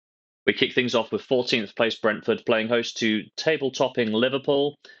We kick things off with 14th place Brentford playing host to table-topping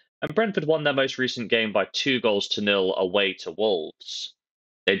Liverpool, and Brentford won their most recent game by 2-0 away to Wolves.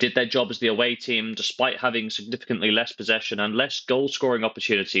 They did their job as the away team. Despite having significantly less possession and less goal-scoring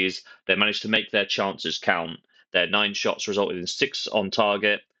opportunities, they managed to make their chances count. Their 9 shots resulted in 6 on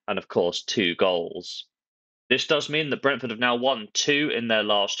target, and of course 2 goals. This does mean that Brentford have now won 2 in their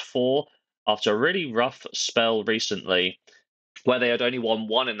last 4, after a really rough spell recently, where they had only won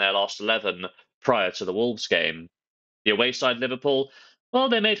 1 in their last 11 prior to the Wolves game. The away side, Liverpool, well,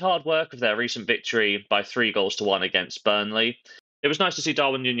 they made hard work of their recent victory by 3-1 against Burnley. It was nice to see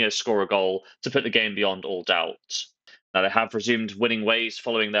Darwin Nunez score a goal to put the game beyond all doubt. Now, they have resumed winning ways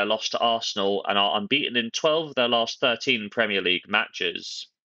following their loss to Arsenal and are unbeaten in 12 of their last 13 Premier League matches.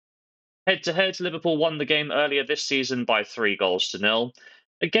 Head-to-head, Liverpool won the game earlier this season by 3-0.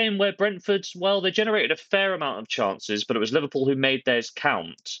 A game where Brentford, well, they generated a fair amount of chances, but it was Liverpool who made theirs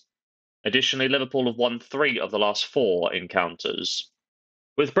count. Additionally, Liverpool have won 3 of the last 4 encounters.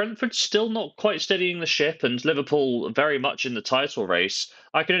 With Brentford still not quite steadying the ship and Liverpool very much in the title race,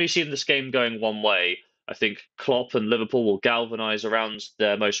 I can only see this game going one way. I think Klopp and Liverpool will galvanise around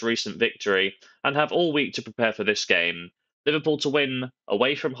their most recent victory and have all week to prepare for this game. Liverpool to win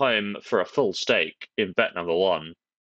away from home for a full stake in bet number 1.